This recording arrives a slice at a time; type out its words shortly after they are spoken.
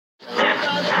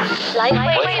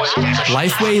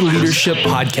Lifeway Leadership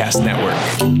Podcast Network.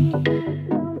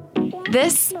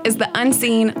 This is the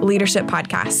Unseen Leadership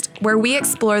Podcast, where we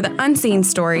explore the unseen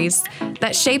stories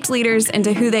that shaped leaders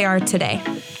into who they are today.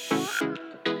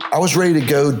 I was ready to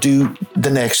go do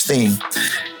the next thing.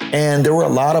 And there were a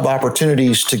lot of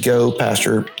opportunities to go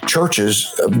pastor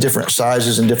churches of different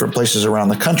sizes in different places around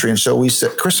the country. And so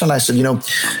Chris and I said, we're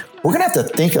going to have to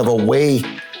think of a way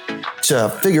to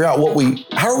figure out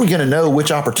how are we going to know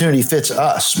which opportunity fits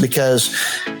us? Because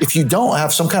if you don't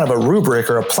have some kind of a rubric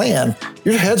or a plan,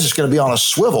 your head's just going to be on a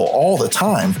swivel all the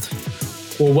time.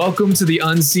 Well, welcome to the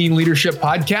Unseen Leadership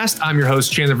Podcast. I'm your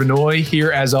host, Chandler Vinoy,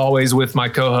 here as always with my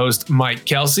co-host, Mike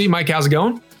Kelsey. Mike, how's it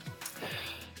going?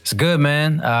 It's good,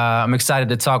 man. I'm excited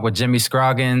to talk with Jimmy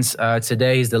Scroggins.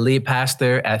 Today, he's the lead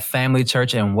pastor at Family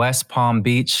Church in West Palm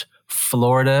Beach,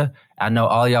 Florida. I know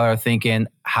all y'all are thinking,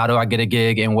 how do I get a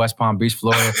gig in West Palm Beach,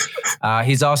 Florida?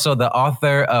 He's also the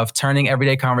author of Turning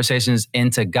Everyday Conversations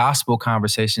into Gospel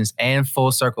Conversations and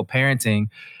Full Circle Parenting.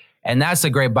 And that's a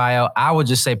great bio. I would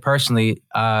just say personally,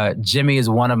 Jimmy is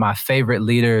one of my favorite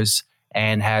leaders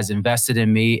and has invested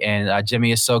in me. And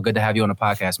Jimmy, it's so good to have you on the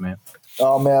podcast, man.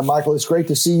 Oh, man, Michael, it's great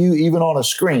to see you even on a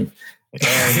screen.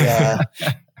 And,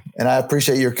 and I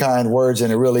appreciate your kind words,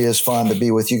 and it really is fun to be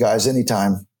with you guys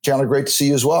anytime. Chandler, great to see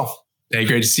you as well. Hey,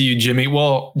 great to see you, Jimmy.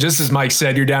 Well, just as Mike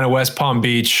said, you're down at West Palm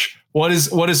Beach. What is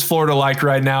Florida like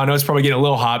right now? I know it's probably getting a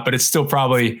little hot, but it's still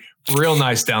probably real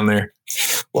nice down there.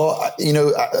 Well,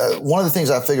 one of the things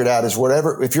I figured out is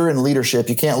if you're in leadership,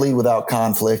 you can't lead without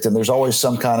conflict, and there's always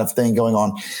some kind of thing going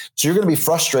on. So you're going to be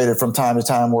frustrated from time to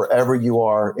time wherever you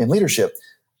are in leadership.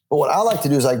 But what I like to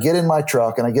do is I get in my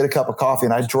truck and I get a cup of coffee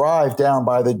and I drive down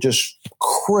by the just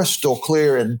crystal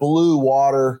clear and blue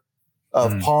water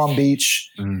of Palm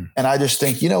Beach. And I just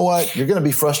think, you know what? You're going to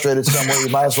be frustrated somewhere. You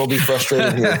might as well be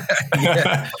frustrated here.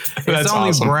 It's only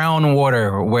awesome. Brown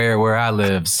water where I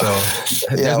live. So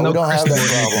yeah, we don't have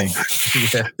that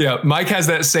problem. Yeah. Mike has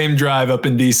that same drive up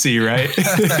in DC, right?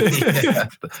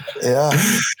 Yeah.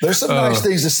 There's some nice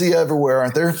things to see everywhere,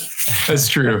 aren't there? That's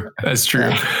true.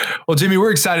 Well, Jimmy,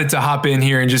 we're excited to hop in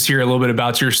here and just hear a little bit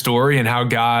about your story and how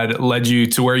God led you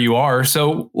to where you are.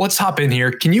 So let's hop in here.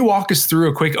 Can you walk us through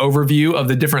a quick overview of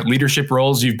the different leadership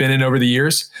roles you've been in over the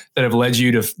years that have led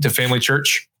you to Family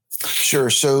Church? Sure.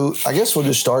 So I guess we'll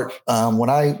just start. When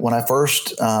I first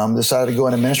decided to go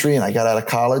into ministry and I got out of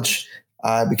college,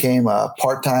 I became a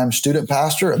part-time student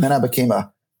pastor, and then I became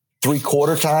a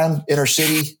 3/4 time inner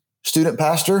city student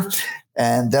pastor.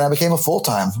 And then I became a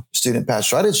full-time student pastor.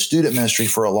 So I did student ministry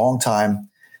for a long time.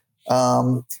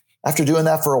 After doing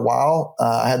that for a while,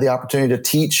 I had the opportunity to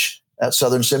teach at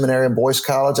Southern Seminary and Boyce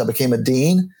College. I became a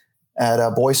dean at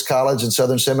Boyce College and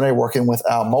Southern Seminary, working with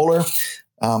Al Mohler.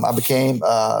 I became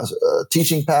a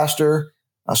teaching pastor,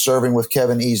 serving with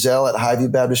Kevin Ezell at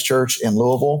Highview Baptist Church in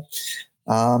Louisville.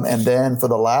 And then for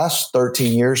the last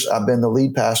 13 years, I've been the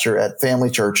lead pastor at Family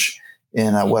Church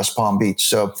in West Palm Beach.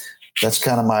 So that's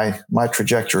kind of my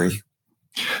trajectory.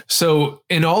 So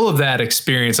in all of that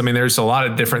experience, I mean, there's a lot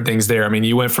of different things there. I mean,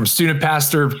 you went from student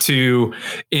pastor to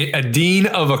a dean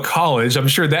of a college. I'm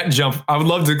sure that jump, I would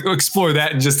love to explore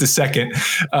that in just a second.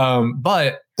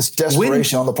 But it's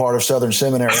desperation on the part of Southern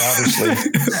Seminary,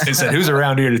 obviously. They said, who's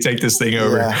around here to take this thing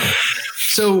over? Yeah.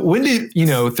 So when did,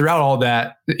 throughout all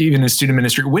that, even in student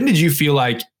ministry, when did you feel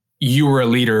like you were a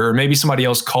leader, or maybe somebody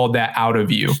else called that out of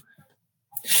you?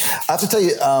 I have to tell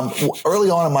you,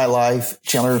 early on in my life,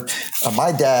 Chandler,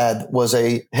 my dad was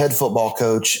a head football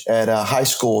coach at high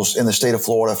schools in the state of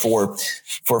Florida for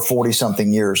 40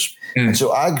 something years. And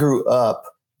so I grew up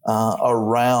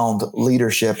around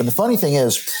leadership. And the funny thing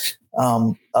is,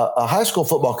 a high school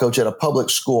football coach at a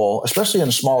public school, especially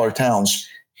in smaller towns,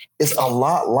 is a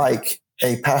lot like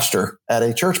a pastor at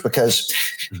a church, because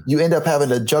you end up having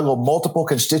to juggle multiple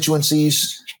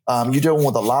constituencies. You're dealing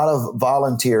with a lot of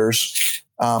volunteers.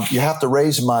 You have to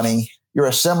raise money. You're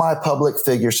a semi-public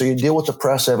figure, so you deal with the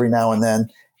press every now and then.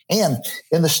 And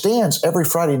in the stands every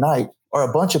Friday night are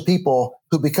a bunch of people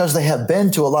who, because they have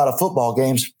been to a lot of football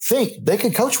games, think they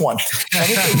could coach one. And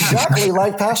it's exactly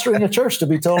like pastoring a church, to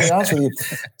be totally honest with you.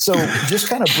 So just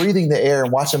kind of breathing the air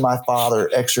and watching my father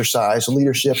exercise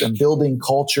leadership and building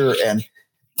culture and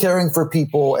caring for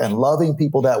people and loving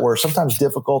people that were sometimes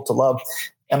difficult to love.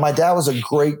 And my dad was a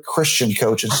great Christian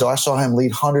coach. And so I saw him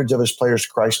lead hundreds of his players to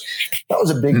Christ. That was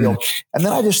a big deal. And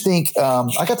then I just think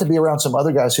I got to be around some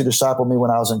other guys who discipled me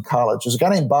when I was in college. There's a guy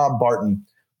named Bob Barton,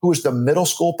 who was the middle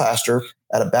school pastor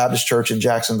at a Baptist church in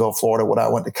Jacksonville, Florida, when I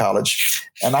went to college.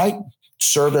 And I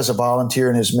served as a volunteer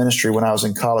in his ministry when I was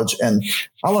in college. And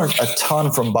I learned a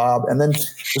ton from Bob. And then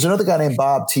there's another guy named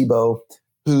Bob Tebow,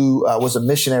 who was a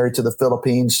missionary to the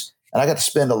Philippines. And I got to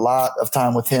spend a lot of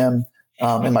time with him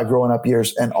in my growing up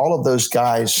years. And all of those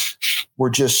guys were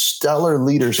just stellar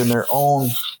leaders in their own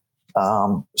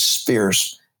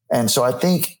spheres. And so I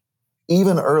think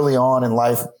even early on in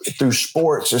life, through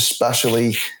sports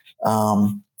especially,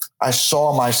 I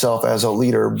saw myself as a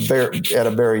leader at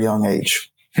a very young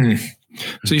age.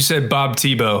 So you said Bob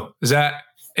Tebow. Is that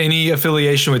any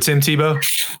affiliation with Tim Tebow?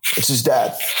 It's his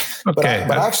dad. Okay.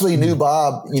 But I actually knew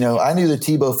Bob. I knew the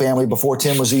Tebow family before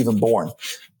Tim was even born.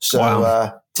 So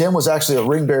wow. Tim was actually a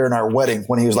ring bearer in our wedding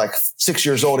when he was like 6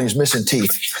 years old and he's missing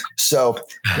teeth. So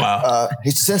wow.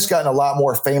 He's since gotten a lot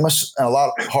more famous and a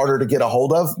lot harder to get a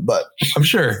hold of, but I'm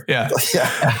sure. Yeah.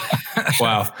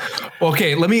 Wow.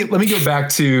 Okay. Let me go back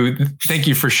to, thank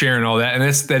you for sharing all that. And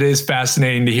that is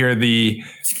fascinating to hear the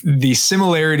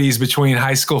similarities between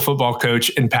high school football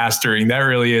coach and pastoring. That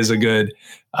really is a good,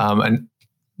 and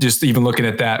just even looking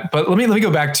at that. But let me go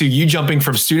back to you jumping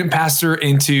from student pastor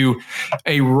into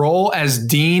a role as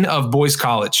dean of Boys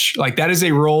College. Like that is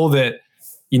a role that,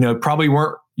 probably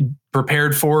weren't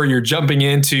prepared for. You're jumping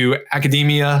into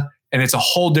academia and it's a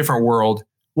whole different world.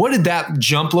 What did that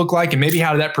jump look like? And maybe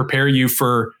how did that prepare you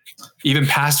for even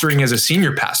pastoring as a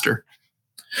senior pastor?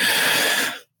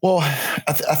 Well,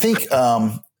 I think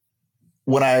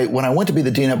when I went to be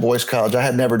the dean at Boys College, I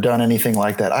had never done anything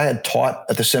like that. I had taught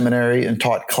at the seminary and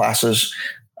taught classes.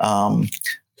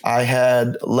 I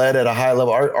had led at a high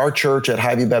level. Our church at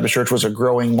Highview Baptist Church was a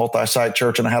growing multi-site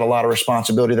church, and I had a lot of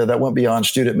responsibility that went beyond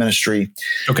student ministry.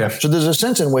 Okay. So there's a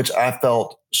sense in which I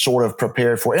felt sort of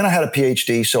prepared for, and I had a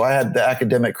PhD, so I had the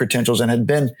academic credentials and had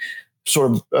been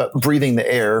sort of breathing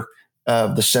the air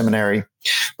of the seminary.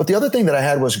 But the other thing that I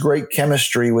had was great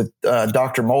chemistry with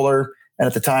Dr. Moeller. And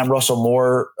at the time, Russell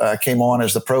Moore came on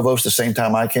as the provost, the same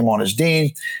time I came on as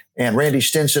dean. And Randy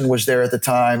Stinson was there at the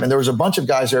time. And there was a bunch of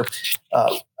guys there.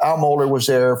 Al Moeller was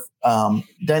there.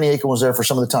 Danny Aiken was there for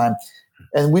some of the time.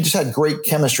 And we just had great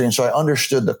chemistry. And so I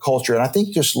understood the culture. And I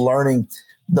think just learning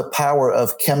the power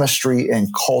of chemistry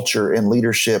and culture in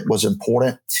leadership was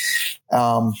important.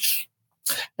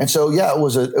 And so, it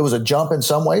was a jump in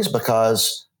some ways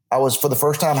because I was for the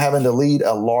first time having to lead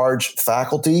a large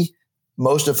faculty,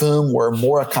 most of whom were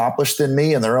more accomplished than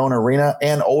me in their own arena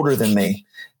and older than me.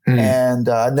 And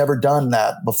I'd never done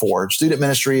that before. Student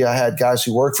ministry, I had guys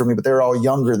who worked for me, but they were all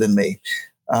younger than me.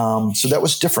 So that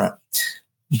was different.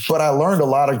 But I learned a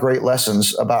lot of great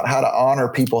lessons about how to honor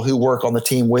people who work on the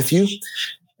team with you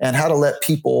and how to let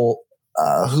people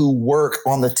who work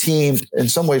on the team, in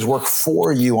some ways work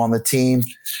for you on the team,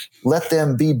 let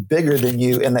them be bigger than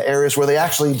you in the areas where they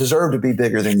actually deserve to be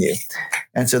bigger than you.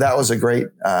 And so that was a great,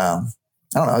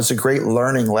 it's a great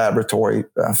learning laboratory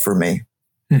for me.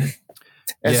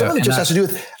 And some of it just has to do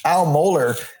with Al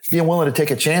Moeller being willing to take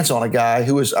a chance on a guy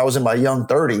I was in my young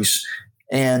 30s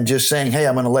and just saying, hey,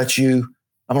 I'm going to let you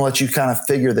kind of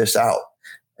figure this out.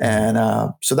 And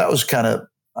so that was kind of,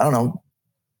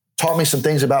 taught me some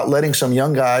things about letting some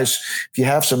young guys, if you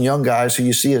have some young guys who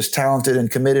you see as talented and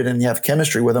committed and you have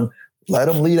chemistry with them, let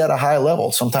them lead at a high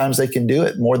level. Sometimes they can do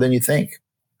it more than you think.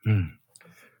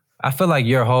 I feel like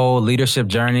your whole leadership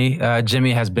journey,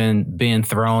 Jimmy, has been being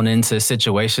thrown into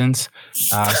situations.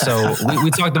 So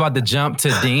we talked about the jump to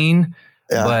dean,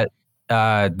 but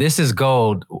this is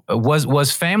gold.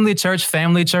 Was Family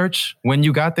Church when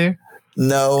you got there?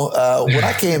 No. When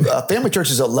I came, Family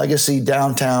Church is a legacy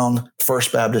downtown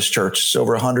First Baptist church. It's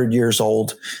over 100 years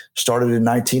old, started in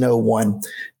 1901.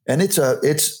 And it's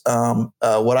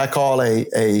what I call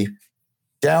a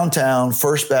downtown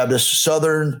First Baptist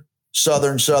Southern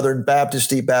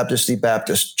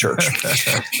Baptist church.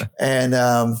 And,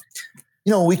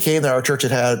 when we came there, our church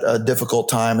had a difficult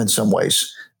time in some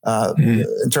ways,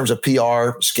 in terms of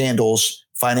PR, scandals,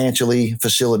 financially,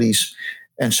 facilities.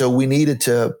 And so we needed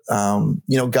to,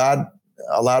 God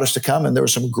allowed us to come, and there were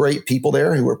some great people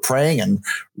there who were praying and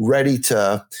ready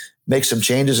to make some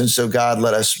changes. And so God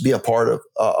let us be a part of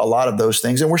a lot of those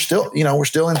things. And we're still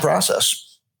in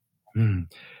process.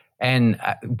 And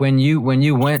when you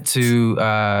went to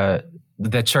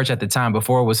the church at the time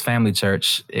before it was Family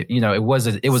Church, it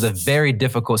was a very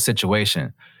difficult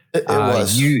situation. It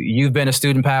was. You've been a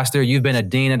student pastor. You've been a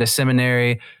dean at a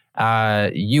seminary.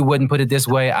 You wouldn't put it this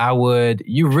way. I would.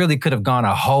 You really could have gone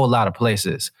a whole lot of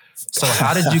places. So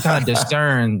how did you kind of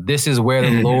discern this is where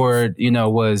the Lord,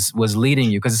 was leading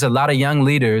you? Because it's a lot of young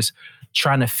leaders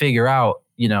trying to figure out,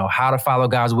 how to follow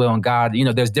God's will. And God,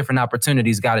 there's different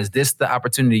opportunities. God, is this the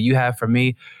opportunity you have for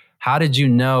me? How did you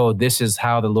know this is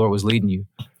how the Lord was leading you?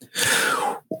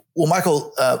 Well,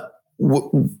 Michael,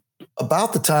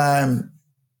 about the time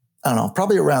I don't know,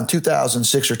 probably around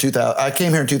 2006 or 2000. I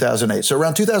came here in 2008. So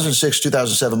around 2006,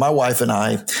 2007, my wife and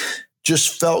I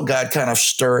just felt God kind of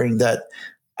stirring that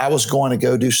I was going to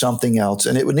go do something else.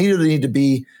 And it would need to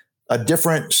be a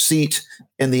different seat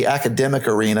in the academic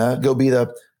arena, go be a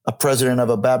president of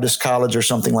a Baptist college or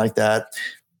something like that,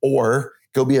 or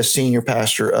go be a senior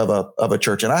pastor of a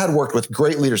church. And I had worked with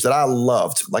great leaders that I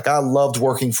loved. Like I loved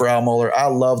working for Al Mohler. I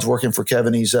loved working for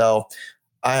Kevin Ezell.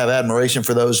 I have admiration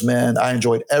for those men. I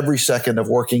enjoyed every second of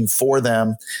working for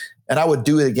them, and I would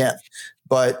do it again.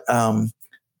 But I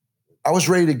was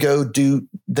ready to go do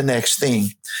the next thing.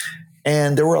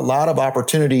 And there were a lot of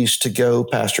opportunities to go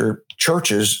pastor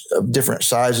churches of different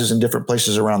sizes in different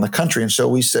places around the country. And so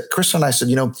we said, Chris and I said,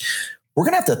 we're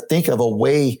going to have to think of a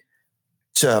way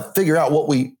to figure out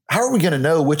how are we going to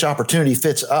know which opportunity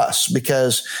fits us?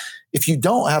 Because if you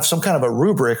don't have some kind of a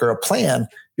rubric or a plan,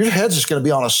 your head's just going to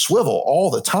be on a swivel all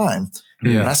the time.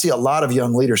 Yeah. And I see a lot of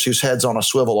young leaders whose head's on a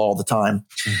swivel all the time.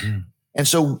 Mm-hmm. And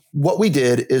so what we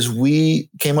did is we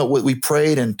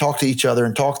prayed and talked to each other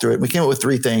and talked through it. We came up with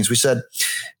three things. We said,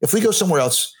 if we go somewhere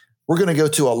else, we're going to go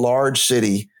to a large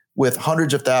city with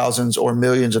hundreds of thousands or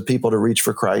millions of people to reach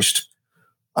for Christ.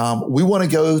 We want to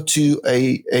go to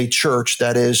a church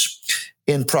that is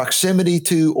in proximity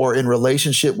to or in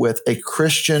relationship with a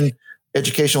Christian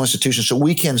educational institution, so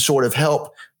we can sort of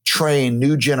help train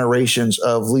new generations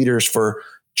of leaders for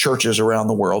churches around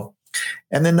the world.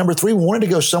 And then number three, we wanted to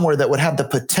go somewhere that would have the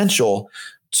potential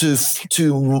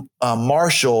to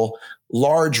marshal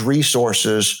large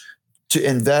resources to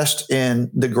invest in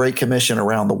the Great Commission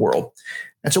around the world.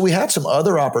 And so we had some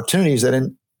other opportunities that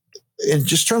in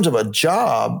just terms of a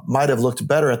job might have looked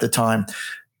better at the time.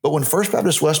 But when First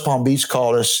Baptist West Palm Beach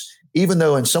called us, even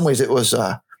though in some ways it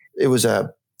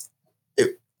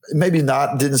maybe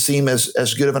didn't seem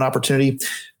as good of an opportunity,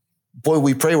 boy,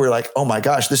 we pray. We're like, oh my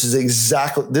gosh, this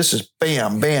is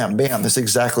bam, bam, bam. This is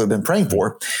exactly what we've been praying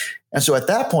for. And so at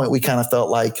that point, we kind of felt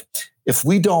like if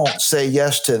we don't say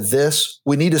yes to this,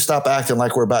 we need to stop acting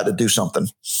like we're about to do something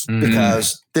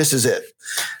because this is it.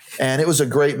 And it was a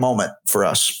great moment for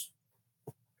us.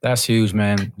 That's huge,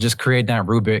 man. Just create that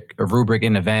rubric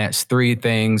in advance, 3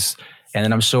 things. And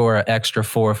then I'm sure an extra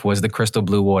 4th was the crystal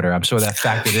blue water. I'm sure that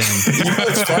factored in.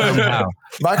 It's funny,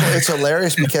 Michael, it's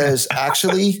hilarious because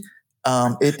actually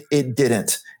it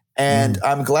didn't. And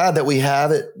I'm glad that we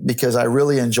have it because I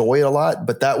really enjoy it a lot,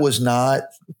 but that was not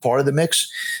part of the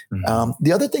mix.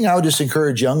 The other thing I would just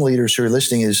encourage young leaders who are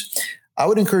listening is I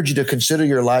would encourage you to consider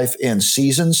your life in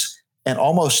seasons and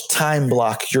almost time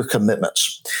block your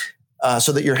commitments.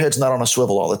 So that your head's not on a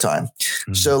swivel all the time.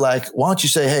 So like, why don't you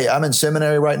say, hey, I'm in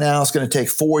seminary right now. It's going to take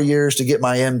 4 years to get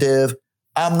my MDiv.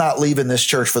 I'm not leaving this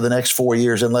church for the next 4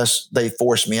 years unless they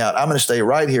force me out. I'm going to stay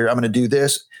right here. I'm going to do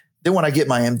this. Then when I get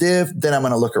my MDiv, then I'm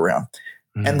going to look around.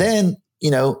 And then,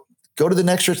 go to the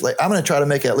next church. Like, I'm going to try to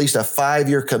make at least a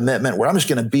 5-year commitment where I'm just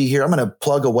going to be here. I'm going to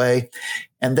plug away.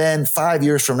 And then 5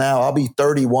 years from now, I'll be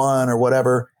 31 or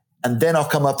whatever. And then I'll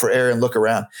come up for air and look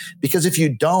around. Because if you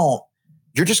don't,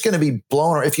 you're just going to be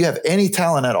blown. Or if you have any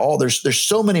talent at all, there's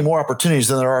so many more opportunities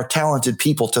than there are talented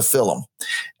people to fill them.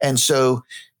 And so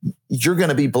you're going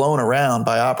to be blown around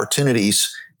by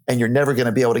opportunities and you're never going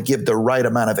to be able to give the right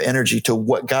amount of energy to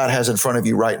what God has in front of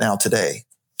you right now today.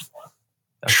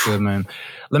 That's good, man.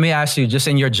 Let me ask you, just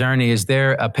in your journey, is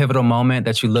there a pivotal moment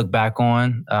that you look back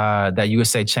on that you would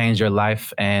say changed your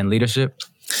life and leadership?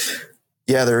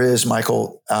 Yeah, there is,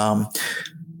 Michael.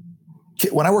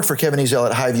 When I worked for Kevin Ezell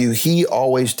at Highview, he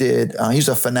always did. He's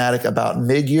a fanatic about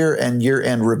mid-year and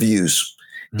year-end reviews.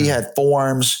 He had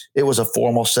forms. It was a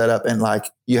formal setup, and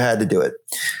you had to do it.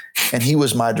 And he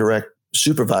was my direct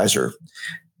supervisor.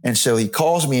 And so he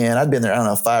calls me in. I'd been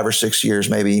there, 5 or 6 years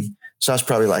maybe. So I was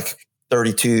probably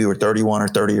 32 or 31 or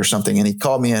 30 or something. And he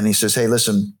called me in and he says, hey,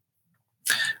 listen,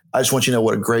 I just want you to know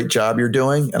what a great job you're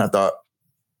doing. And I thought,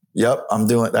 yep, I'm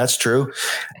doing it. That's true.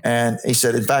 And he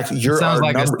said, in fact, you're sounds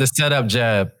like the setup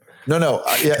jab. No.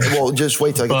 Yeah. Well, just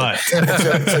wait till I get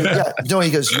there. No,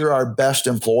 he goes, you're our best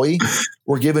employee.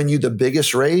 We're giving you the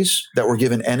biggest raise that we're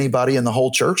giving anybody in the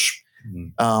whole church.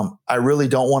 I really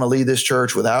don't want to leave this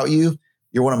church without you.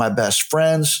 You're one of my best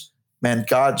friends, man.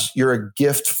 You're a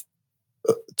gift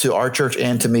to our church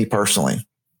and to me personally.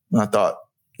 And I thought,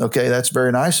 okay, that's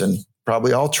very nice and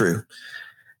probably all true.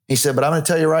 He said, but I'm going to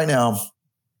tell you right now,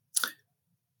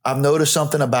 I've noticed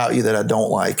something about you that I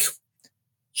don't like.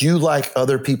 You like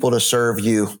other people to serve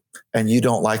you and you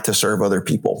don't like to serve other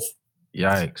people.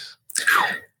 Yikes.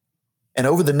 And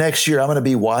over the next year, I'm going to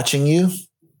be watching you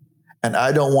and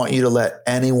I don't want you to let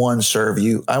anyone serve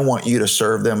you. I want you to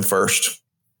serve them first.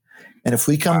 And if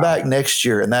we come back next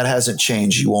year and that hasn't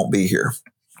changed, you won't be here.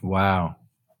 Wow.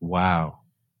 Wow.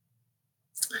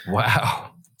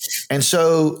 And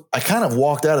so I kind of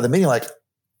walked out of the meeting like,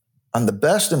 I'm the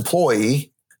best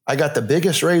employee. I got the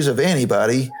biggest raise of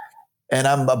anybody, and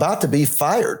I'm about to be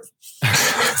fired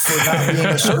for not being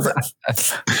a servant.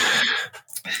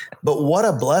 But what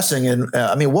a blessing. And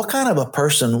what kind of a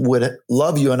person would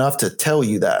love you enough to tell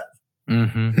you that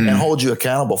and hold you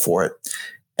accountable for it?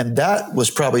 And that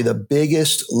was probably the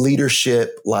biggest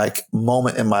leadership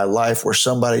moment in my life, where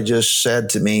somebody just said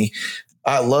to me,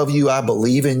 I love you. I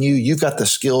believe in you. You've got the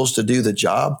skills to do the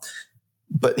job,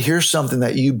 but here's something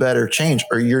that you better change,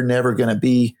 or you're never going to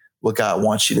be what God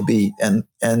wants you to be. And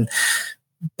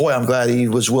boy, I'm glad he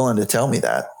was willing to tell me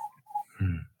that.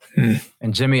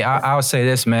 And Jimmy, I'll say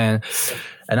this, man,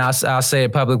 and I'll say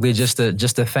it publicly just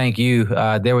to thank you.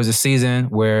 There was a season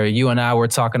where you and I were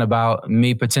talking about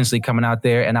me potentially coming out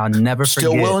there, and I'll never forget.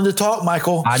 Still willing to talk,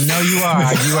 Michael. I know you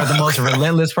are. You are the most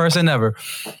relentless person ever.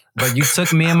 But you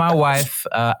took me and my wife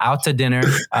out to dinner,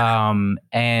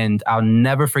 and I'll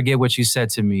never forget what you said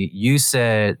to me. You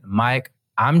said, Mike,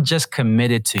 I'm just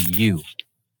committed to you.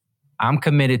 I'm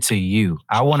committed to you.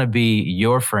 I want to be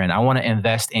your friend. I want to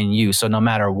invest in you. So no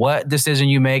matter what decision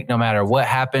you make, no matter what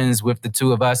happens with the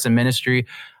two of us in ministry,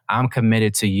 I'm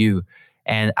committed to you.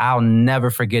 And I'll never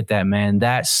forget that, man.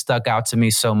 That stuck out to me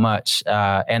so much.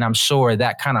 And I'm sure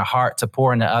that kind of heart to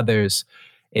pour into others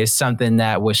is something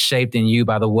that was shaped in you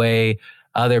by the way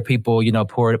other people,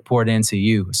 poured into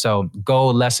you. So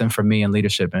gold lesson for me in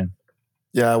leadership, man.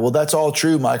 Yeah, well, that's all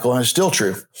true, Michael, and it's still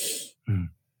true.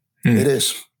 It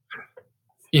is.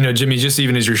 Jimmy, just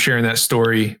even as you're sharing that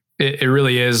story, it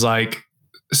really is like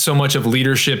so much of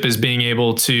leadership is being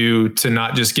able to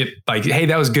not just get like, hey,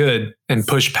 that was good, and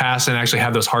push past and actually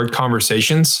have those hard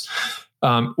conversations.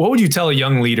 What would you tell a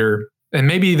young leader? And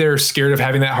maybe they're scared of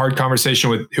having that hard conversation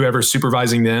with whoever's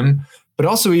supervising them, but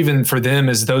also even for them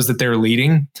as those that they're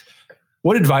leading.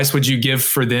 What advice would you give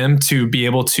for them to be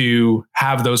able to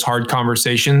have those hard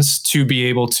conversations, to be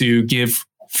able to give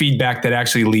feedback that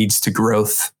actually leads to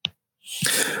growth?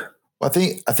 Well,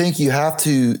 I think you have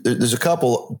to, there's a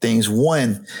couple things.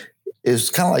 One is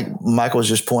kind of like Michael was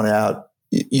just pointing out,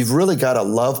 you've really got to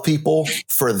love people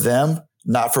for them,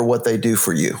 not for what they do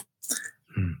for you.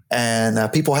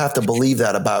 And people have to believe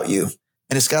that about you,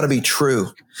 and it's got to be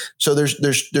true. So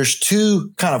there's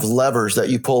two kind of levers that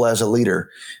you pull as a leader.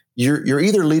 You're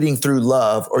either leading through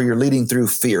love or you're leading through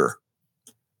fear.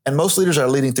 And most leaders are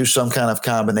leading through some kind of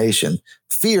combination.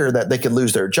 Fear that they could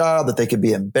lose their job, that they could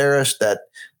be embarrassed, that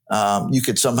you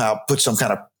could somehow put some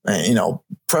kind of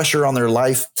pressure on their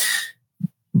life.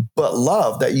 But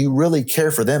love, that you really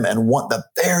care for them and want the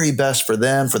very best for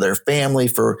them, for their family,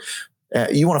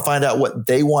 you want to find out what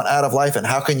they want out of life and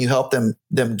how can you help them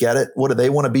get it? What do they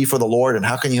want to be for the Lord, and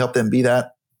how can you help them be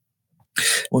that?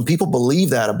 When people believe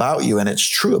that about you and it's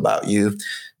true about you,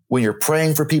 when you're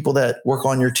praying for people that work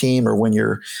on your team or when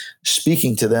you're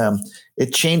speaking to them,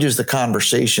 it changes the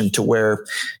conversation to where,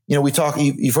 we talk,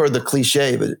 you've heard the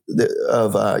cliche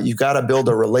of you've got to build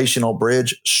a relational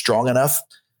bridge strong enough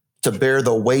to bear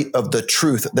the weight of the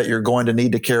truth that you're going to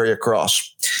need to carry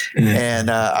across.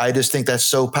 And I just think that's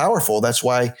so powerful. That's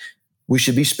why we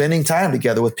should be spending time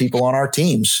together with people on our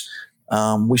teams.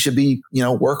 We should be,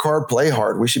 work hard, play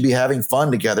hard. We should be having fun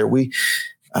together. We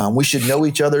should know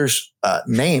each other's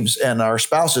names and our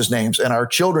spouses' names and our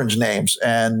children's names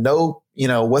and know,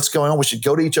 what's going on. We should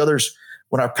go to each other's,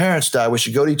 when our parents die, we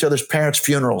should go to each other's parents'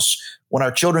 funerals. When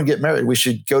our children get married, we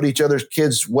should go to each other's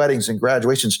kids' weddings and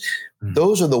graduations.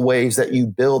 Those are the ways that you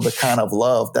build the kind of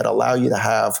love that allow you to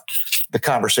have the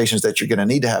conversations that you're going to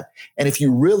need to have. And if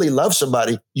you really love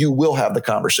somebody, you will have the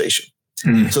conversation.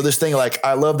 So this thing like,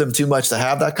 I love them too much to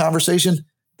have that conversation,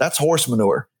 that's horse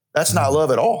manure. That's not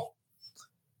love at all.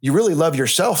 You really love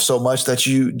yourself so much that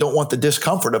you don't want the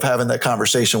discomfort of having that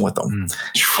conversation with them.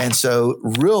 And so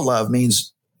real love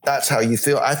means that's how you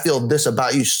feel. I feel this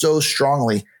about you so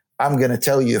strongly. I'm going to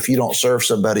tell you, if you don't serve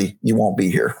somebody, you won't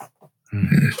be here.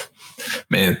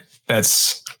 Man,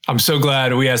 I'm so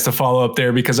glad we asked to follow up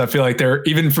there, because I feel like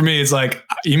even for me, it's like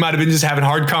you might have been just having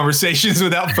hard conversations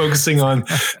without focusing on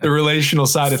the relational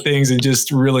side of things and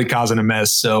just really causing a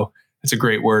mess. So that's a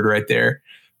great word right there.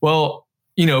 Well,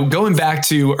 going back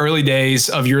to early days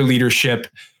of your leadership,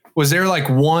 was there like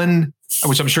one,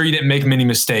 which I'm sure you didn't make many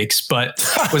mistakes, but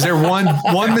was there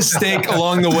one mistake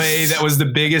along the way that was the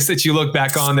biggest that you look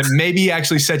back on that maybe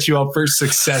actually set you up for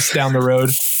success down the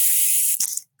road?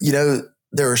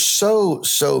 There are so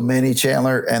many,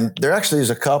 Chandler, and there actually is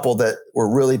a couple that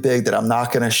were really big that I'm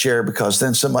not going to share, because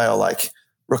then somebody will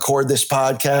record this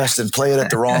podcast and play it at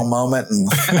the wrong moment, and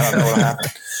I don't know what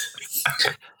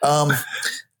happened.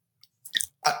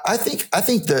 I think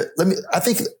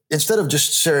instead of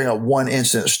just sharing a one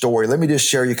incident story, let me just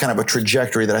share you kind of a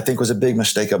trajectory that I think was a big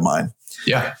mistake of mine.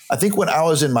 Yeah. I think when I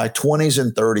was in my 20s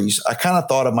and 30s, I kind of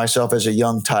thought of myself as a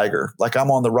young tiger. Like I'm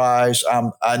on the rise.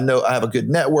 I know I have a good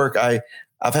network.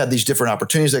 I've had these different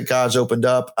opportunities that God's opened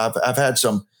up. I've had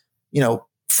some,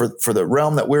 for the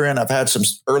realm that we're in, I've had some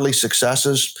early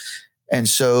successes. And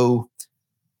so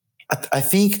I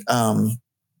think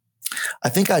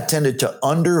I tended to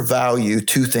undervalue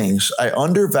two things. I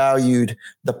undervalued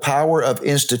the power of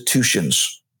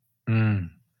institutions, and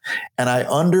I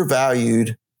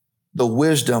undervalued the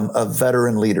wisdom of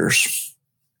veteran leaders.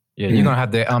 Yeah, you're going to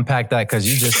have to unpack that because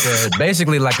you just said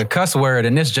basically like a cuss word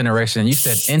in this generation. You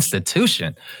said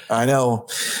institution. I know.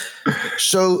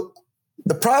 So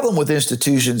the problem with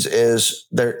institutions is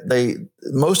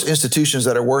most institutions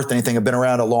that are worth anything have been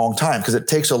around a long time, because it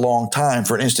takes a long time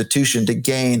for an institution to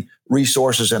gain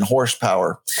resources and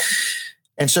horsepower.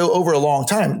 And so over a long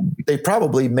time, they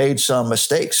probably made some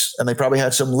mistakes, and they probably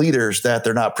had some leaders that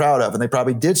they're not proud of, and they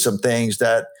probably did some things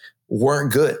that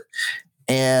weren't good.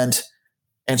 And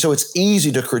so it's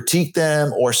easy to critique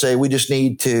them or say, we just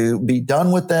need to be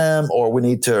done with them, or we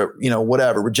need to,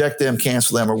 whatever, reject them,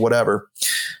 cancel them, or whatever.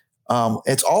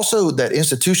 It's also that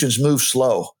institutions move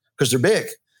slow because they're big.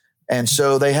 And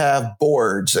so they have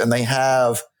boards and they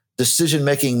have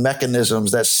decision-making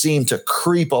mechanisms that seem to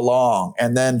creep along.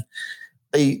 And then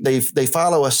they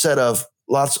follow a set of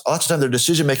lots of time their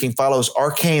decision-making follows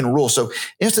arcane rules. So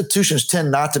institutions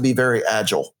tend not to be very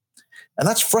agile. And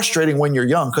that's frustrating when you're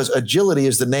young, because agility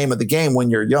is the name of the game when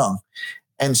you're young.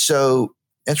 And so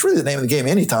it's really the name of the game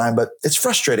anytime, but it's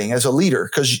frustrating as a leader,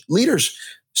 because leaders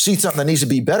see something that needs to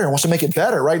be better and wants to make it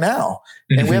better right now.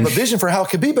 Mm-hmm. And we have a vision for how it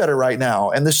could be better right now.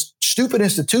 And this stupid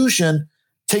institution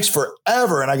takes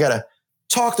forever, and I got to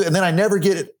talk to it, and then I never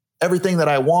get everything that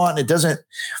I want. It doesn't.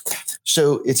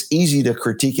 So it's easy to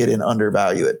critique it and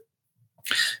undervalue it.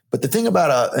 But the thing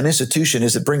about an institution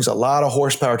is it brings a lot of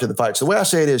horsepower to the fight. So the way I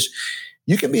say it is,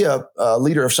 you can be a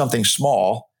leader of something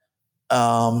small,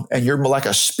 and you're like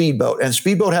a speedboat. And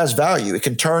speedboat has value. It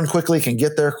can turn quickly, it can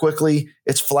get there quickly.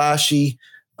 It's flashy.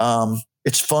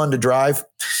 It's fun to drive.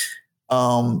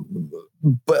 But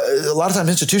a lot of times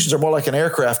institutions are more like an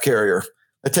aircraft carrier.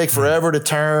 They take forever to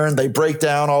turn. They break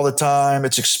down all the time.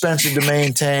 It's expensive to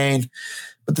maintain.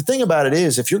 But the thing about it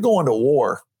is, if you're going to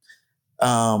war,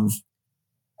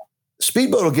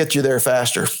 speedboat will get you there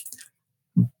faster.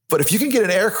 But if you can get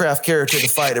an aircraft carrier to the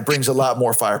fight, it brings a lot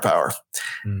more firepower.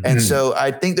 Mm-hmm. And so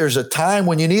I think there's a time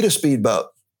when you need a speedboat,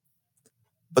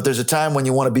 but there's a time when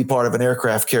you want to be part of an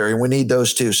aircraft carrier. And we need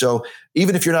those two. So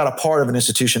even if you're not a part of an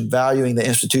institution, valuing the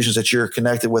institutions that you're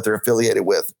connected with or affiliated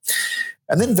with.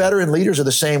 And then veteran leaders are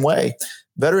the same way.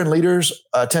 Veteran leaders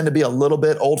tend to be a little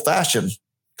bit old-fashioned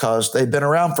because they've been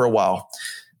around for a while.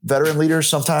 Veteran leaders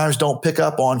sometimes don't pick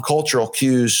up on cultural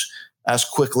cues as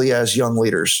quickly as young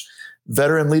leaders.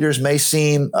 Veteran leaders may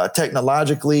seem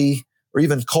technologically or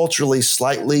even culturally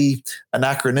slightly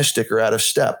anachronistic or out of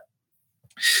step.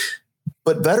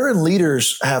 But veteran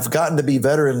leaders have gotten to be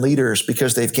veteran leaders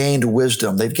because they've gained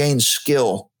wisdom. They've gained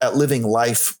skill at living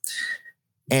life.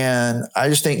 And I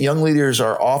just think young leaders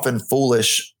are often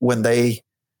foolish when they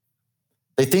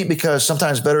think, because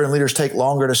sometimes veteran leaders take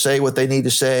longer to say what they need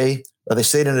to say, or they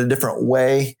say it in a different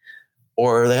way,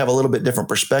 or they have a little bit different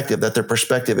perspective, that their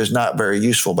perspective is not very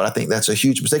useful. But I think that's a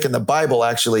huge mistake. In the Bible,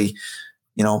 actually,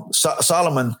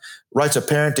 Solomon writes a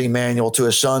parenting manual to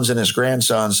his sons and his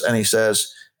grandsons, and he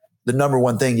says, the number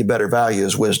one thing you better value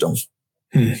is wisdom.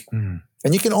 Mm-hmm.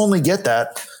 And you can only get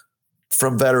that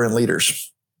from veteran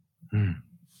leaders. Mm.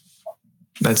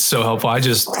 That's so helpful. I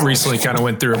just recently kind of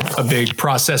went through a big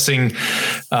processing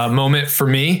moment for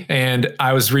me, and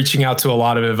I was reaching out to a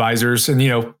lot of advisors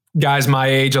and, guys my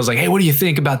age. I was like, hey, what do you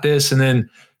think about this? And then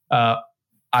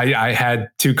I had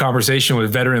 2 conversations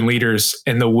with veteran leaders,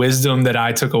 and the wisdom that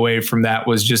I took away from that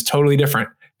was just totally different.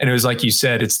 And it was like you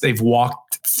said, they've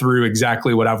walked through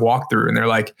exactly what I've walked through. And they're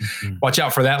like, watch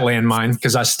out for that landmine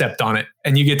because I stepped on it.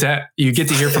 And you get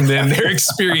to hear from them their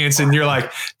experience. And you're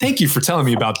like, thank you for telling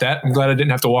me about that. I'm glad I didn't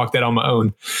have to walk that on my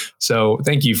own. So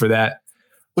thank you for that.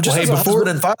 Well, just as a husband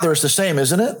and father, it's the same,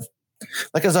 isn't it?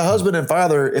 Like as a husband and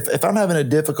father, if I'm having a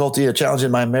difficulty, a challenge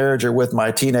in my marriage or with my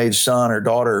teenage son or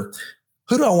daughter,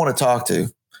 who do I want to talk to?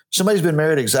 Somebody who's been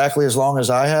married exactly as long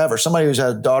as I have, or somebody who's had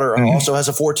a daughter and also has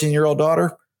a 14-year-old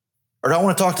daughter? Or do I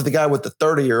want to talk to the guy with the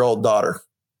 30-year-old daughter?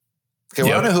 Okay,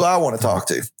 well, I know who I want to talk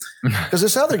to. Because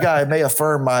this other guy may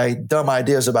affirm my dumb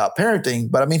ideas about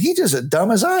parenting, but I mean, he's just as dumb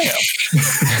as I am.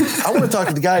 I want to talk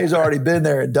to the guy who's already been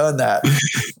there and done that.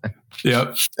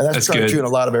 Yep. And that's true in a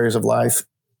lot of areas of life.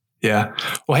 Yeah.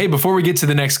 Well, hey, before we get to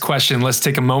the next question, let's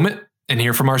take a moment and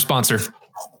hear from our sponsor.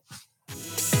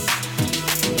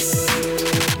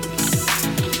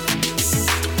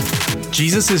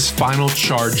 Jesus' final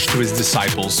charge to his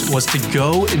disciples was to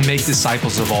go and make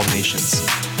disciples of all nations.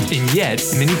 And yet,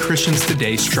 many Christians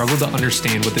today struggle to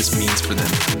understand what this means for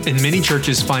them. And many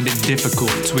churches find it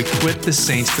difficult to equip the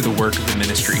saints for the work of the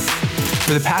ministry.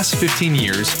 For the past 15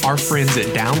 years, our friends at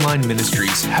Downline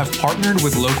Ministries have partnered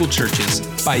with local churches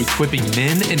by equipping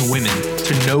men and women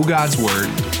to know God's Word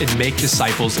and make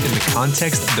disciples in the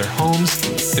context of their homes,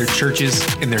 their churches,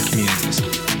 and their communities.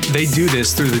 They do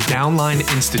this through the Downline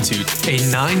Institute, a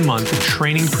 9-month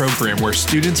training program where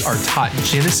students are taught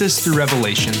Genesis through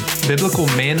Revelation, biblical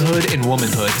manhood and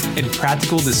womanhood, and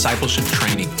practical discipleship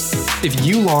training. If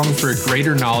you long for a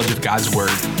greater knowledge of God's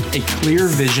Word, a clear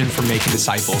vision for making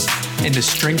disciples, and the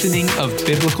strengthening of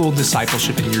biblical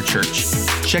discipleship in your church,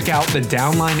 check out the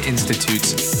Downline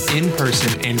Institute's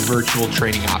in-person and virtual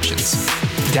training options.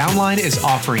 Downline is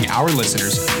offering our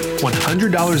listeners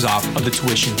 $100 off of the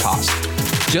tuition cost.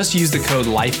 Just use the code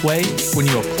LIFEWAY when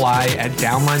you apply at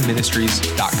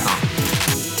downlineministries.com.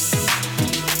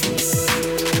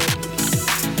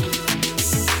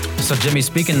 So Jimmy,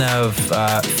 speaking of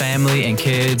family and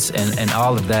kids and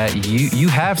all of that, you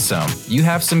have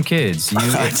some kids.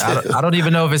 I don't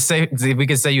even know if it's safe if we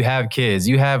can say you have kids.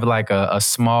 You have like a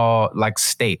small like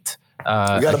state. You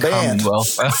got a band.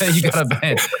 You got a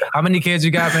band. How many kids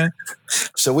you got, man?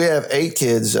 So we have 8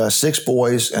 kids, 6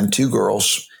 boys and 2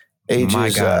 girls,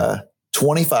 ages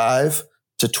 25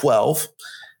 to 12.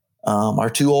 Our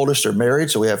 2 oldest are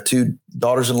married, so we have 2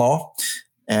 daughters-in-law,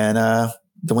 and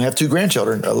then we have 2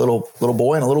 grandchildren, a little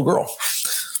boy and a little girl.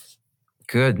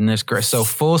 Goodness gracious. So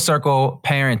full circle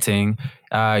parenting.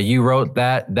 You wrote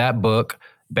that book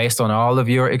based on all of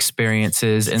your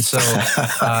experiences. And so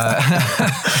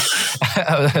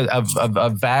a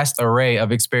vast array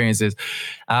of experiences.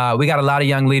 We got a lot of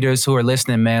young leaders who are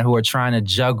listening, man, who are trying to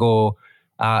juggle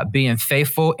being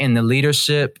faithful in the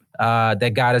leadership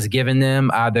that God has given them,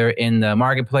 either in the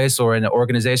marketplace or in the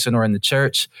organization or in the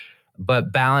church,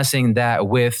 but balancing that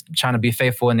with trying to be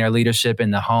faithful in their leadership in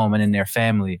the home and in their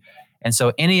family. And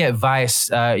so any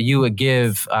advice you would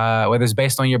give, whether it's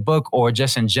based on your book or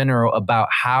just in general about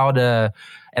how to,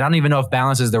 and I don't even know if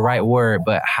balance is the right word,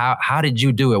 but how did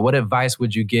you do it? What advice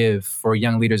would you give for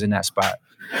young leaders in that spot?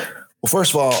 Well,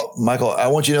 first of all, Michael, I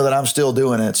want you to know that I'm still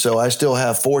doing it. So I still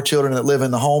have 4 children that live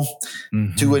in the home,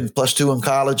 2 plus 2 in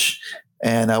college,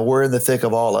 and we're in the thick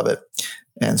of all of it.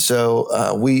 And so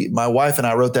my wife and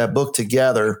I wrote that book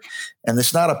together, and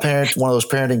it's not one of those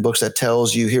parenting books that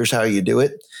tells you, here's how you do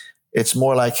it. It's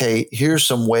more like, hey, here's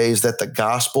some ways that the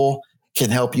gospel can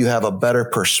help you have a better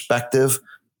perspective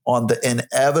on the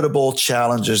inevitable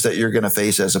challenges that you're going to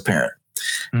face as a parent.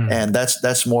 And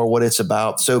that's more what it's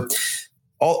about. So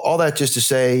all that just to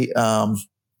say,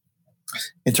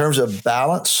 in terms of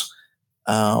balance,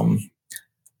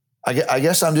 I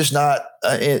guess I'm just not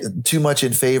too much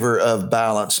in favor of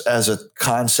balance as a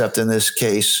concept in this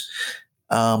case.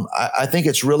 I think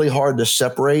it's really hard to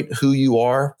separate who you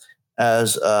are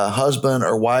as a husband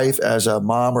or wife, as a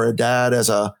mom or a dad, as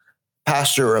a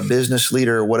pastor or a business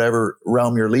leader, or whatever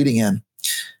realm you're leading in.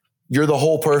 You're the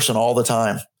whole person all the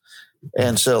time.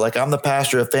 And so like I'm the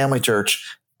pastor of Family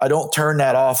Church. I don't turn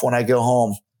that off when I go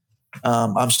home.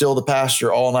 I'm still the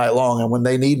pastor all night long. And when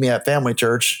they need me at Family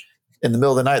Church in the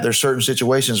middle of the night, there's certain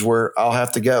situations where I'll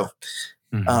have to go.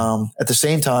 At the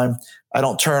same time, I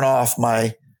don't turn off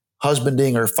my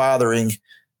husbanding or fathering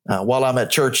while I'm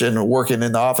at church and working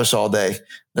in the office all day.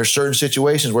 There's certain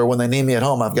situations where when they need me at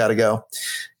home, I've got to go.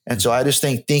 And so I just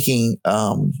think thinking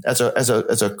as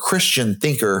a Christian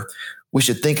thinker, we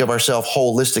should think of ourselves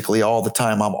holistically all the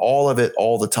time. I'm all of it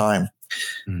all the time.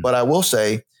 But I will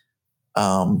say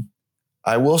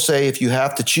if you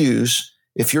have to choose,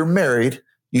 if you're married,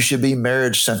 you should be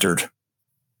marriage centered.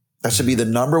 That should be the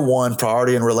number one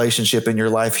priority and relationship in your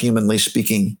life, humanly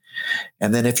speaking.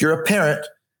 And then if you're a parent,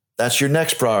 that's your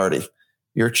next priority.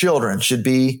 Your children should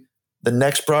be the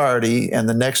next priority and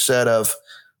the next set of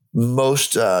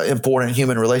most important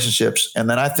human relationships. And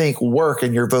then I think work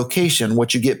and your vocation,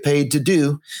 what you get paid to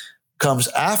do, comes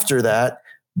after that.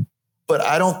 But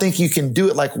I don't think you can do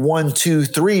it like 1, 2,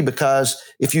 3, because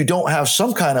if you don't have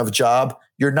some kind of job,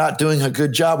 you're not doing a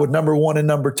good job with number 1 and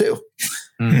number 2.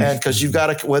 And because you've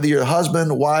got to, whether you're a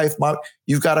husband, wife, mom,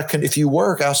 you've got to, if you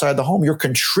work outside the home, you're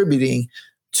contributing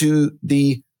to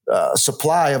the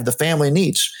supply of the family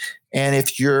needs. And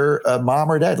if you're a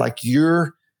mom or dad, like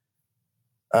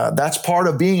that's part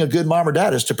of being a good mom or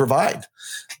dad is to provide.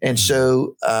 And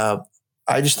so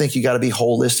I just think you got to be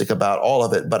holistic about all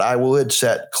of it, but I would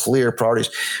set clear priorities.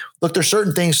 Look, there's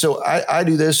certain things. So I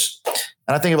do this,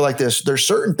 and I think of it like this. There's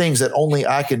certain things that only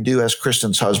I can do as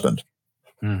Kristen's husband.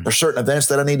 There's certain events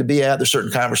that I need to be at. There's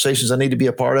certain conversations I need to be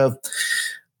a part of.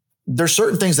 There's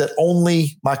certain things that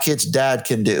only my kid's dad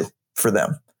can do for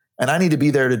them. And I need to be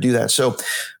there to do that. So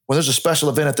when there's a special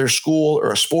event at their school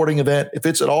or a sporting event, if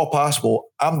it's at all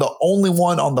possible, I'm the only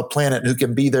one on the planet who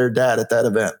can be their dad at that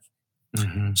event.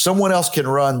 Mm-hmm. Someone else can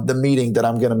run the meeting that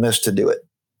I'm going to miss to do it.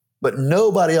 But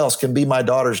nobody else can be my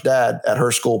daughter's dad at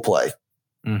her school play.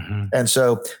 Mm-hmm. And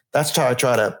so that's how I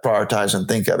try to prioritize and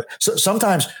think of it. So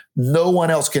sometimes no one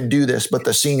else can do this but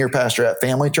the senior pastor at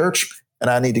Family Church, and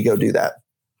I need to go do that.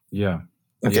 Yeah.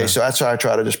 Okay. Yeah. So that's how I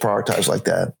try to just prioritize like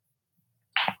that.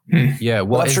 Yeah.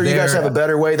 Well, I'm sure you guys have a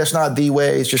better way. That's not the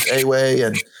way. It's just a way.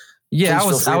 And yeah,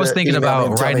 I was thinking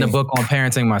about writing a book on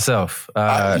parenting myself.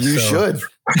 You should.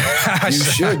 You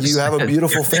should. You have a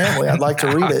beautiful family. I'd like to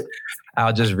read it.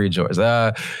 I'll just read yours.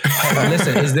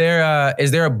 Listen, is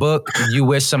there a book you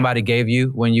wish somebody gave you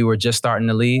when you were just starting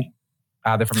to lead,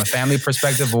 either from a family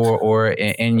perspective or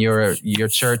in your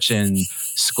church and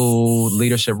school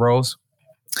leadership roles?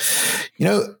 You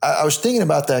know, I was thinking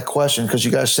about that question because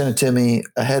you guys sent it to me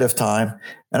ahead of time,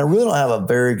 and I really don't have a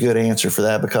very good answer for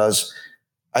that because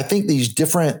I think these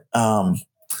different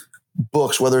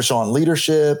books, whether it's on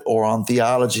leadership or on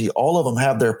theology, all of them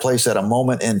have their place at a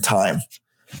moment in time.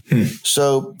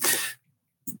 So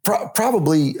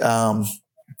probably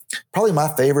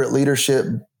my favorite leadership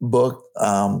book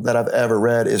that I've ever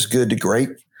read is Good to Great.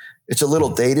 It's a little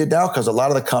dated now because a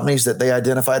lot of the companies that they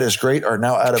identified as great are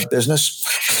now out of business.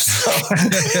 So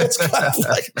it's kind of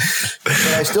like, but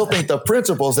I still think the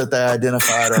principles that they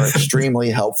identified are extremely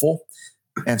helpful.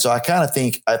 And so I kind of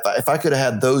think if I could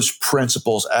have had those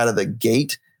principles out of the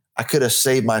gate, I could have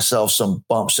saved myself some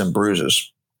bumps and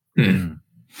bruises.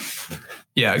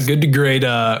 Yeah, Good to Great.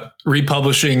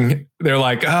 Republishing, they're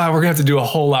like, we're going to have to do a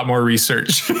whole lot more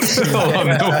research along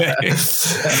the way.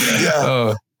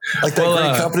 Yeah. Like that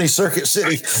great company, Circuit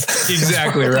City.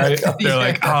 Exactly, right? They're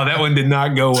like, that one did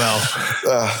not go well.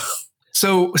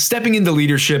 So stepping into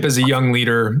leadership as a young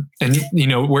leader and,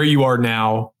 where you are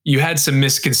now, you had some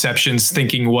misconceptions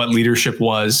thinking what leadership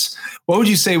was. What would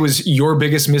you say was your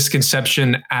biggest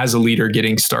misconception as a leader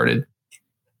getting started?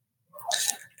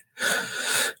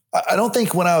 I don't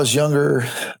think when I was younger,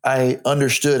 I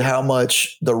understood how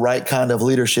much the right kind of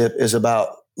leadership is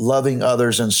about loving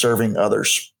others and serving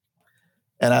others.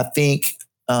 And I think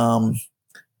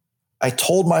I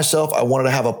told myself I wanted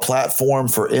to have a platform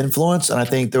for influence. And I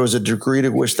think there was a degree to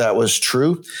which that was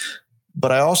true.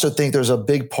 But I also think there's a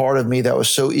big part of me that was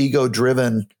so ego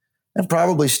driven and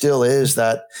probably still is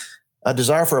that a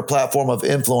desire for a platform of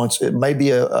influence, it may be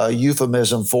a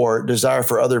euphemism for desire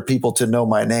for other people to know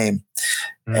my name.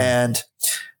 And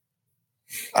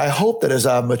I hope that as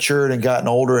I've matured and gotten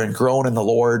older and grown in the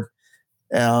Lord,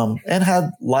 and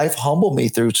had life humble me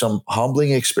through some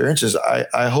humbling experiences,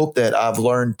 I hope that I've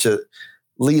learned to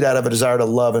lead out of a desire to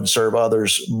love and serve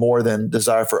others more than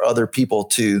desire for other people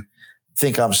to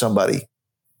think I'm somebody.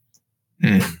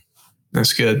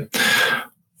 That's good.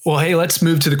 Well, hey, let's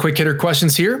move to the quick hitter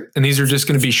questions here. And these are just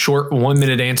going to be short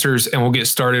 1-minute answers, and we'll get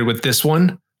started with this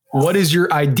one. What is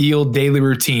your ideal daily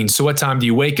routine? So what time do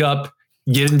you wake up,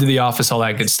 get into the office, all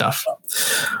that good stuff?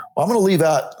 Well, I'm going to leave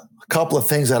out couple of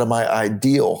things out of my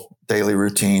ideal daily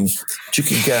routine, but you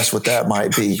can guess what that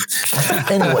might be.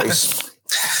 Anyways,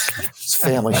 it's a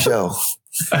family show.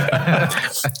 I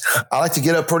like to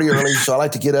get up pretty early, so I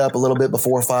like to get up a little bit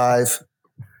before 5.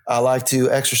 I like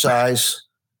to exercise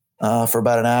for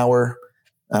about an hour.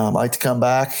 I like to come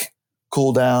back,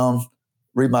 cool down,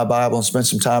 read my Bible, and spend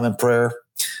some time in prayer.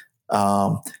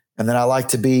 And then I like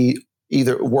to be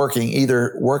either work.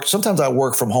 Sometimes I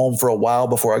work from home for a while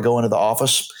before I go into the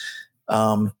office.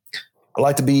 I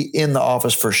like to be in the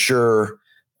office for sure,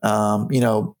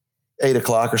 8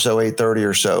 o'clock or so, 8:30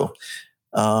 or so.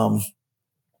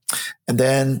 And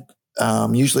then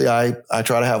usually I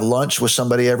try to have lunch with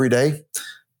somebody every day,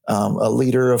 a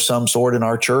leader of some sort in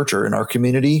our church or in our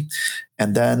community.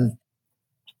 And then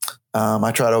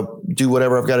I try to do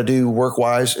whatever I've got to do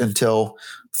work-wise until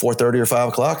 4:30 or 5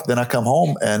 o'clock. Then I come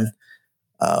home and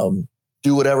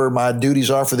do whatever my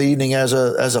duties are for the evening as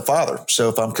a father. So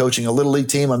if I'm coaching a little league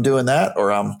team, I'm doing that,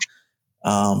 or I'm,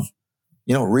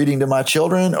 reading to my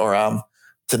children, or I'm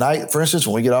tonight, for instance,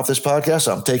 when we get off this podcast,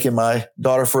 I'm taking my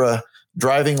daughter for a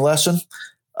driving lesson.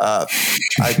 I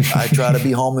try to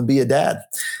be home and be a dad,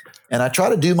 and I try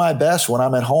to do my best when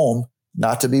I'm at home,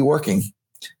 not to be working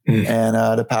and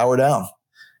to power down.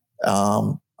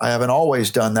 I haven't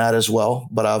always done that as well,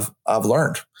 but I've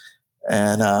learned.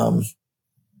 And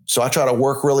So I try to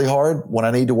work really hard when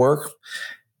I need to work.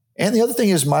 And the other thing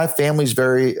is my family's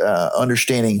very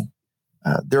understanding.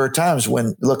 There are times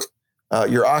when, look,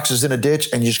 your ox is in a ditch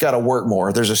and you just got to work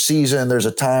more. There's a season, there's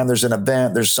a time, there's an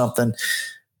event, there's something.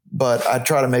 But I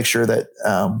try to make sure that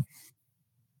I'm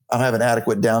having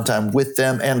adequate downtime with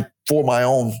them and for my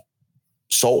own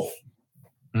soul.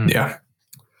 Yeah.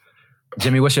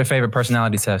 Jimmy, what's your favorite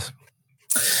personality test?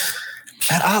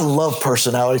 Man, I love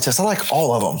personality tests. I like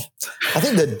all of them. I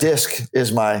think the DISC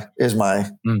is my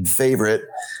favorite.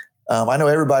 I know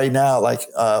everybody now, like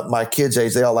my kids'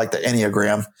 age, they all like the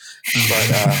Enneagram,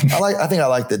 but I think I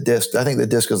like the DISC. I think the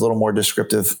DISC is a little more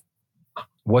descriptive.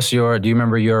 Do you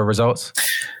remember your results?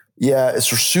 Yeah, it's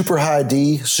super high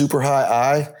D, super high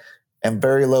I, and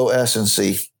very low S and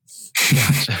C.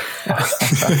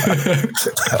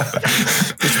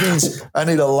 Which means I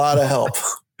need a lot of help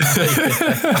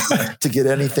to get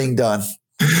anything done.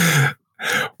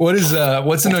 What's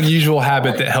an unusual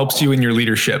habit that helps you in your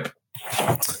leadership?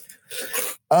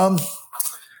 I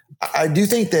do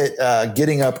think that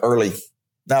getting up early.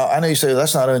 Now, I know you say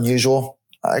that's not unusual.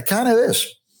 It kind of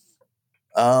is.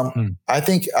 I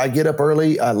think I get up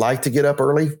early. I like to get up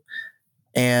early.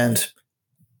 And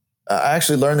I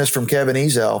actually learned this from Kevin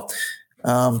Ezell.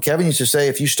 Kevin used to say,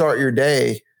 if you start your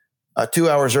day 2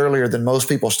 hours earlier than most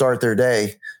people start their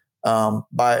day,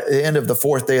 by the end of the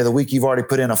fourth day of the week, you've already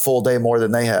put in a full day more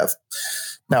than they have.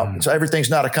 Now, so everything's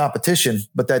not a competition,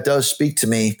 but that does speak to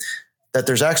me that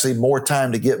there's actually more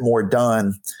time to get more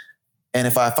done. And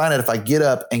if I find that if I get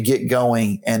up and get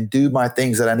going and do my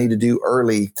things that I need to do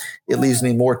early, it leaves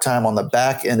me more time on the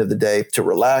back end of the day to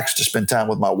relax, to spend time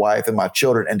with my wife and my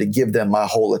children, and to give them my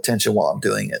whole attention while I'm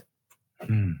doing it.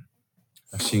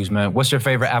 That's huge, man. What's your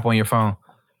favorite app on your phone?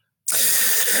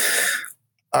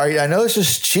 All right, I know this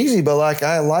is cheesy, but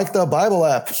I like the Bible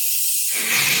app.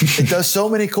 It does so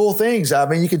many cool things. I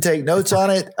mean, you can take notes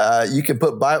on it. You can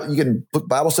put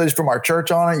Bible studies from our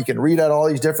church on it. You can read out all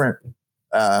these different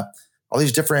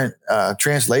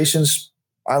translations.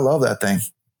 I love that thing.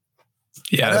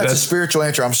 Yeah, that's a spiritual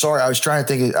answer. I'm sorry. I was trying to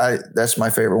think. That's my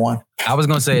favorite one. I was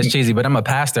going to say it's cheesy, but I'm a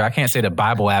pastor. I can't say the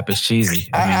Bible app is cheesy.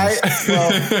 Well,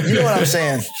 you know what I'm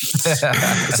saying?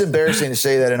 It's embarrassing to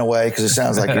say that in a way because it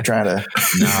sounds like you're trying to.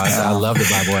 No, I love the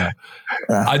Bible app.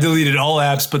 I deleted all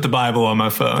apps but the Bible on my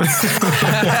phone.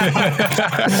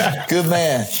 Good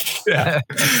man. Yeah.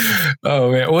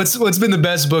 Oh man, what's been the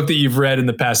best book that you've read in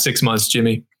the past 6 months,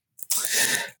 Jimmy?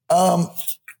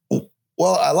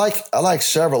 Well, I like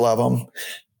several of them.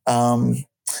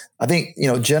 I think,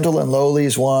 Gentle and Lowly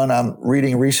is one I'm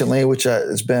reading recently, which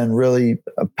has been really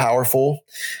powerful.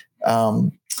 I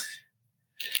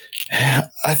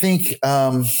think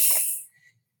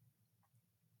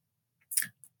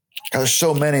there's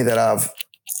so many that I've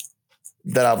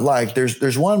liked.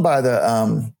 There's one by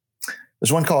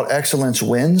there's one called Excellence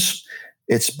Wins.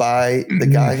 It's by the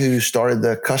guy who started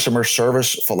the customer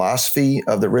service philosophy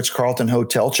of the Ritz-Carlton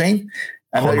hotel chain.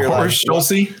 I know you're Horst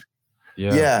Schulze.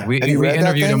 Yeah. We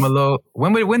interviewed him a little.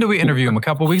 When did we interview him? A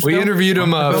couple weeks ago? We interviewed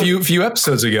him a few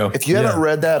episodes ago. If you haven't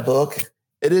read that book,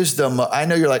 it is I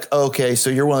know you're like, oh, okay, so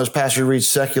you're one of those pastors who reads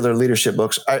secular leadership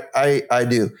books. I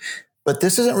do. But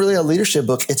this isn't really a leadership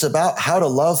book. It's about how to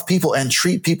love people and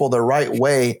treat people the right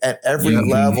way at every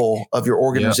level of your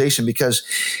organization, because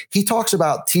he talks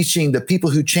about teaching the people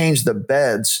who change the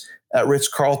beds at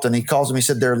Ritz-Carlton. He calls them, he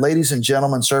said, they're ladies and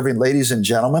gentlemen serving ladies and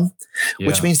gentlemen,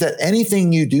 which means that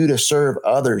anything you do to serve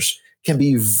others can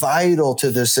be vital to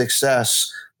the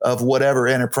success of whatever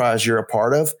enterprise you're a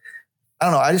part of. I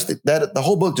don't know. I just think that the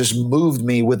whole book just moved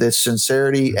me with its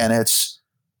sincerity and its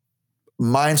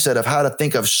mindset of how to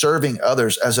think of serving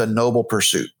others as a noble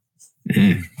pursuit.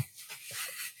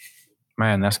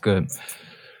 Man, that's good.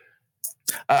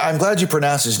 I'm glad you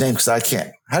pronounced his name because I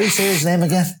can't. How do you say his name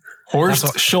again?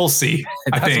 Horst Schulze.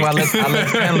 That's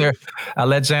why I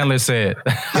let Chandler say it.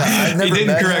 Yeah, he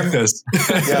didn't correct us.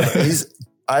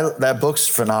 Yeah, that book's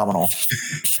phenomenal.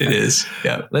 It is.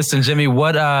 Yeah. Listen, Jimmy,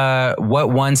 what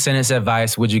one sentence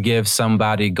advice would you give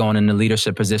somebody going in the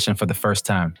leadership position for the first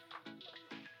time?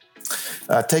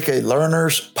 Take a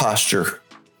learner's posture.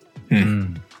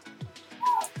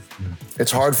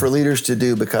 It's hard for leaders to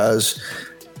do because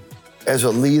as a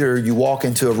leader, you walk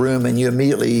into a room and you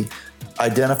immediately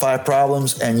identify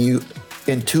problems and you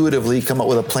intuitively come up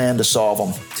with a plan to solve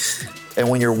them. And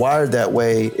when you're wired that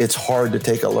way, it's hard to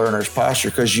take a learner's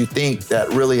posture because you think that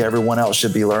really everyone else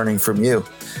should be learning from you.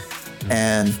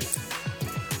 And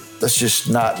that's just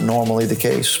not normally the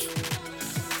case.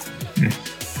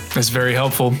 That's very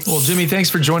helpful. Well, Jimmy, thanks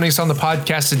for joining us on the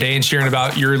podcast today and sharing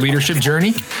about your leadership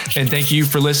journey. And thank you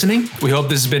for listening. We hope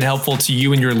this has been helpful to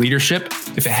you in your leadership.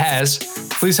 If it has,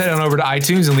 please head on over to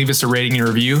iTunes and leave us a rating and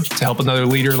review to help another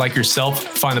leader like yourself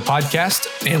find the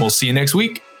podcast. And we'll see you next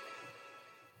week.